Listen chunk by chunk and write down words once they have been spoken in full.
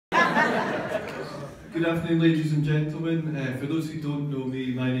Good afternoon, ladies and gentlemen. For those who don't know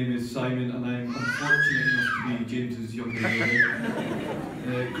me, my name is Simon and I'm unfortunate enough to be James's younger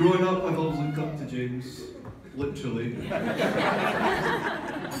brother. Growing up, I've always looked up to James, literally. At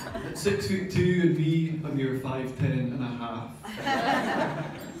 6'2" and me, a mere 5'10" and a half.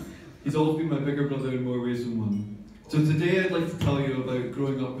 He's always been my bigger brother in more ways than one. So today I'd like to tell you about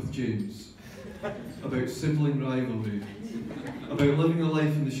growing up with James, about sibling rivalry, about living a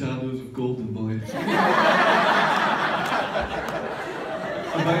life in the shadows of Golden Boy,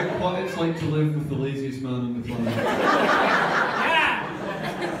 about what it's like to live with the laziest man on the planet,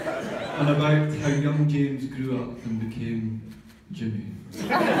 and about how young James grew up and became Jimmy.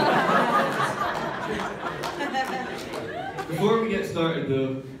 Before we get started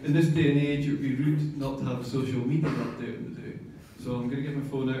though, in this day and age it would be rude not to have a social media update of the day. So I'm going to get my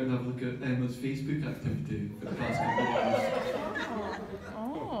phone out and have a look at Emma's Facebook activity for the past couple of hours.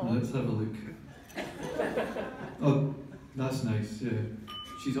 Oh. Let's have a look. Oh, that's nice, yeah.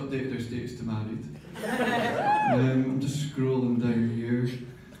 She's updated her status to married. I'm just scrolling down here.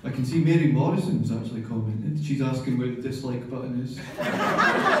 I can see Mary Morrison's actually commented. She's asking where the dislike button is.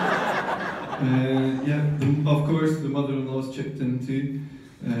 Of course, the mother-in-law's chipped in too.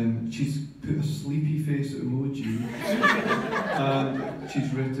 She's put a sleepy face emoji, and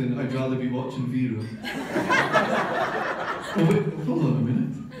she's written, "I'd rather be watching Vera." Oh wait, hold on a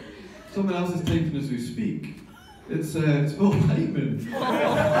minute. Someone else is typing as we speak. It's Will Hyman.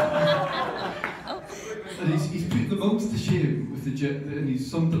 And he's put the mums to shame with the and he's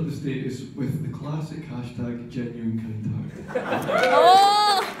summed up the status with the classic hashtag genuine kind heart.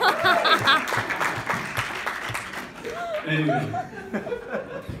 Anyway,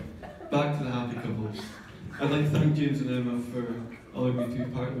 back to the happy couple. I'd like to thank James and Emma for allowing me to be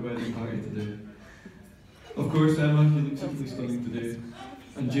part of the wedding party today. Of course, Emma, you look simply stunning today.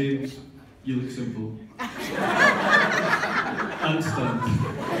 And James, you look simple. And stunned.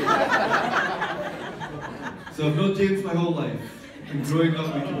 So I've known James my whole life. And growing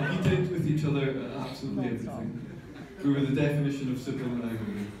up, we competed with each other at absolutely everything. We were the definition of sibling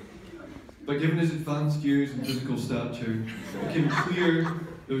rivalry. But given his advanced years and physical stature, it became clear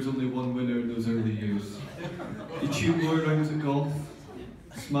there was only one winner in those early years. He'd shoot more rounds at golf,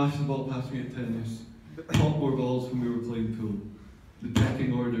 smash the ball past me at tennis, pop more balls when we were playing pool. The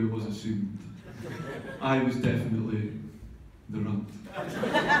pecking order was assumed. I was definitely the runt.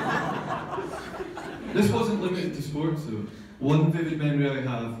 This wasn't limited to sports though. One vivid memory I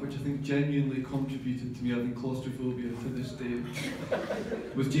have, which I think genuinely contributed to me having claustrophobia to this day,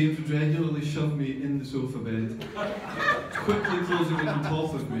 was James would regularly shove me in the sofa bed, quickly closing it on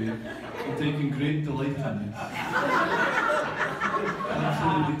top of me and taking great delight in it.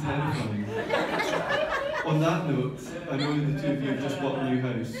 Absolutely terrifying. On that note, I know the two of you have just bought a new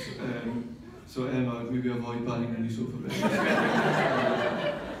house, so Emma, maybe avoid buying a new sofa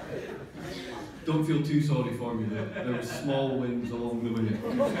bed. Don't feel too sorry for me though. There were small wins along the way.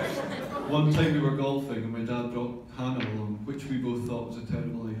 One time we were golfing and my dad brought Hannah along, which we both thought was a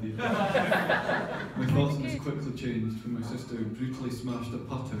terrible idea. My thoughts on this quickly changed when my sister brutally smashed a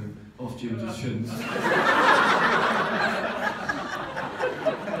putter off James's shins.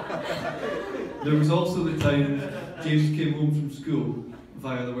 There was also the time James came home from school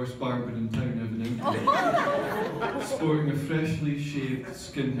via the worst barber in town, evidently, sporting a freshly shaved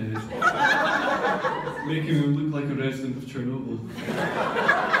skinhead, making him look like a resident of Chernobyl.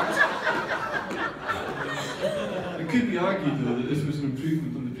 It could be argued, though, that this was an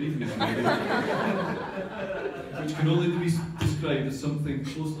improvement on the previous video, which can only be described as something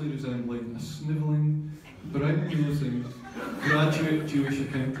closely resembling a snivelling, brown-nosing, graduate Jewish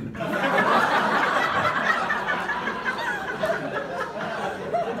accountant.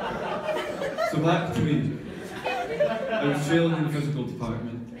 So back to me. I was failing in the physical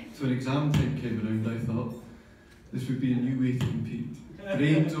department, so when exam time came around I thought, this would be a new way to compete.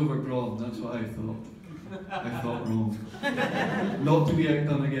 Brains over brawn, that's what I thought. I thought wrong. Not to be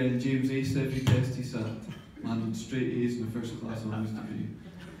outdone again, James aced every test he sat, landed straight A's in a first class honours degree.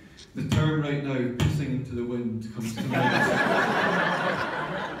 The term right now, pissing into the wind, comes to mind.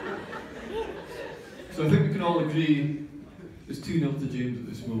 So I think we can all agree it's 2-0 to James at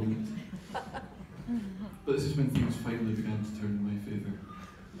this moment. But this is when things finally began to turn in my favour.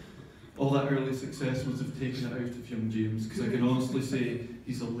 All that early success must have taken it out of young James, because I can honestly say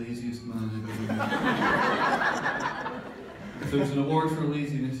he's the laziest man I've ever met. If there was an award for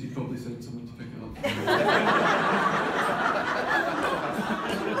laziness, he'd probably send someone to pick it up.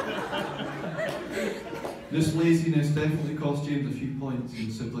 This laziness definitely cost James a few points in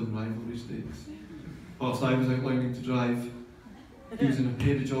the sibling rivalry stakes. Whilst I was out learning to drive, He was in a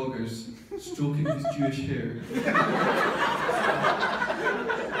pair of joggers, stroking his Jewish hair,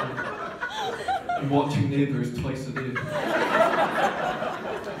 and watching Neighbours twice a day.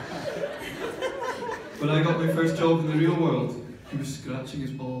 When I got my first job in the real world, he was scratching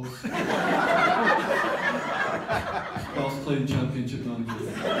his balls whilst playing Championship Manager.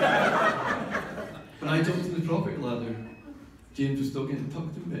 When I jumped in the property ladder, James was still getting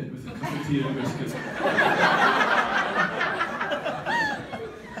tucked in bed with a cup of tea and a biscuit.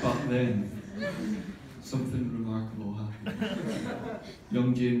 But then, something remarkable happened.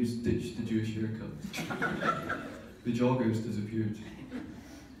 Young James ditched the Jewish haircut. The joggers disappeared.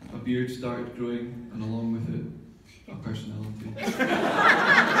 A beard started growing, and along with it, a personality.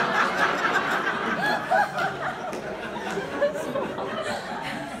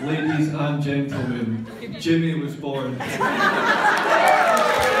 Ladies and gentlemen, Jimmy was born.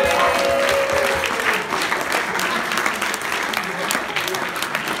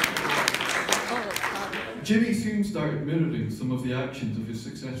 Jimmy soon started mirroring some of the actions of his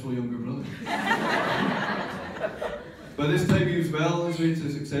successful younger brother. By this time he was well on his way to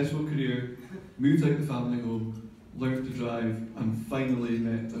a successful career, moved out the family home, learned to drive, and finally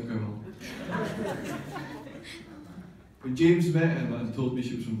met a girl. When James met Emma and told me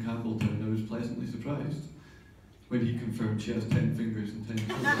she was from Campbelltown, I was pleasantly surprised when he confirmed she has 10 fingers and 10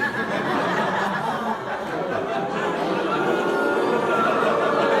 toes.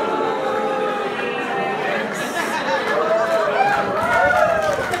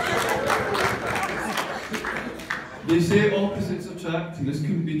 They say opposites attract, and this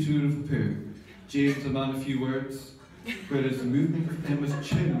couldn't be truer of the pair. James, a man of few words, whereas the movement of Emma's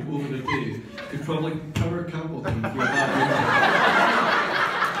chin over a day could probably power Campbelltown through a bad winter.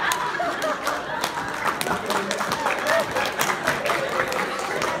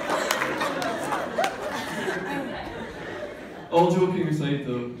 All joking aside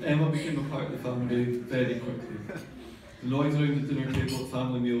though, Emma became a part of the family very quickly. The noise around the dinner table at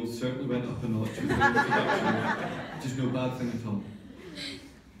family meals certainly went up a notch with her introduction, which is no bad thing at all.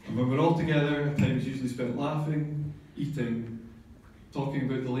 And when we're all together, our time is usually spent laughing, eating, talking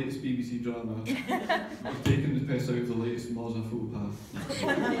about the latest BBC drama, or taking the piss out of the latest Moza faux pas.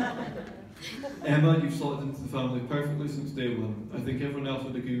 Emma, you've slotted into the family perfectly since day one. I think everyone else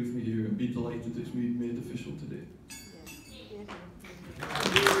would agree with me here and be delighted it's been made official today.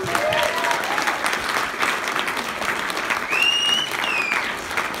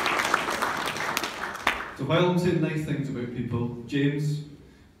 So while I'm saying nice things about people, James,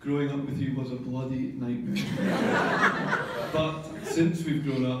 growing up with you was a bloody nightmare. But since we've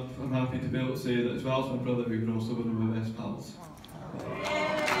grown up, I'm happy to be able to say that as well as my brother, we were also one of my best pals.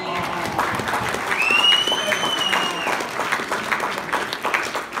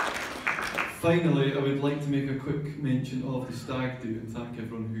 Finally, I would like to make a quick mention of the stag do and thank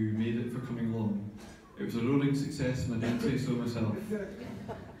everyone who made it for coming along. It was a roaring success and I didn't say so myself.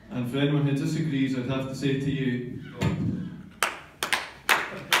 And for anyone who disagrees, I'd have to say to you,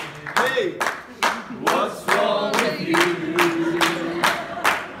 hey, what's wrong with you?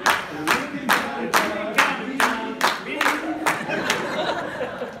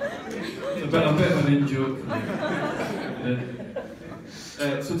 It's a bit of an in-joke.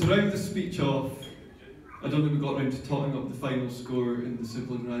 So to round the speech off, I don't think we got around to totting up the final score in the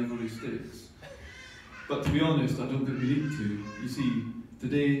sibling rivalry stakes. But to be honest, I don't think we need to. You see,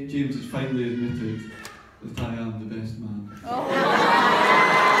 today James has finally admitted that I am the best man. Oh.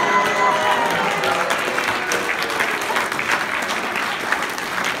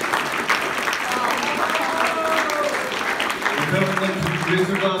 I'd like to raise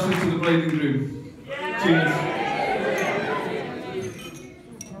our glasses to the bride and groom.